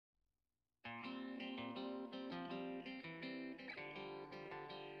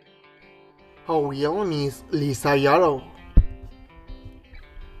Her real name is Lisa Yaro.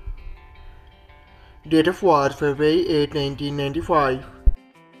 Date of birth February 8, 1995.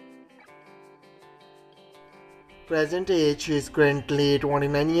 Present age is currently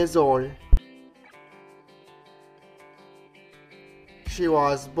 29 years old. She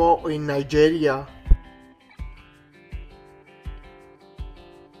was born in Nigeria.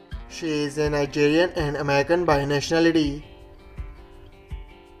 She is a Nigerian and American by nationality.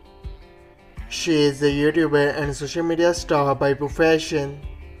 She is a YouTuber and social media star by profession.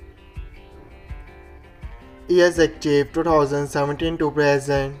 Years active 2017 to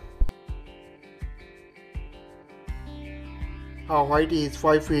present. Her height is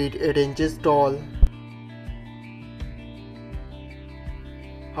 5 feet 8 inches tall.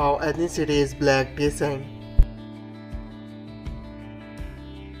 Her ethnicity is black descent.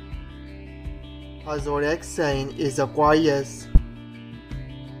 Her zodiac sign is Aquarius.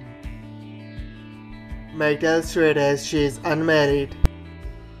 Marital status: she is unmarried.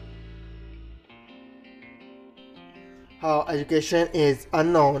 Her education is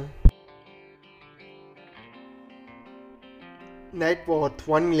unknown. Net worth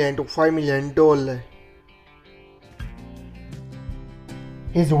 $1 million to $5 million.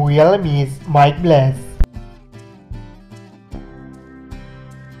 His real name is Mike Bless.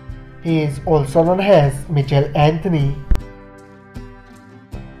 He is also known as Mitchell Anthony.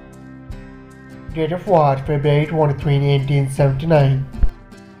 Date of birth February 23, 1979.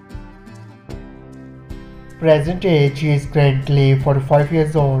 Present age: he is currently 45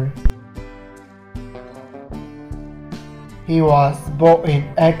 years old. He was born in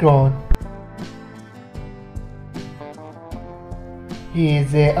Akron. He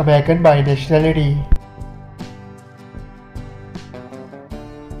is an American by nationality.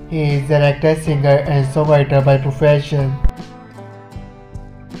 He is an actor, singer, and songwriter by profession.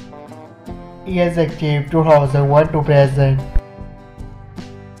 He is active 2001 to present.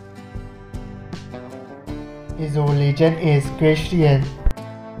 His religion is Christian.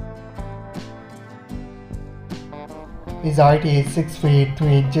 His height is 6 feet 3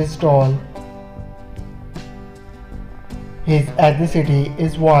 inches tall. His ethnicity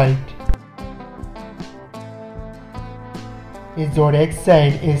is white. His zodiac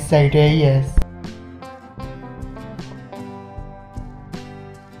sign is Sagittarius.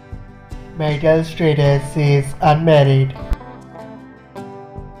 Marital status is unmarried.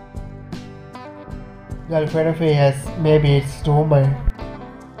 Girlfriend affairs: maybe it's rumor.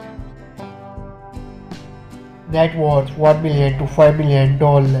 Net worth $1 million to $5 million.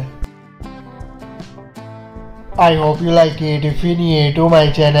 I hope you like it. If you're new to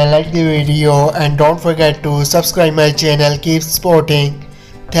my channel, like the video and don't forget to subscribe my channel. Keep supporting.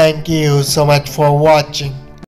 Thank you so much for watching.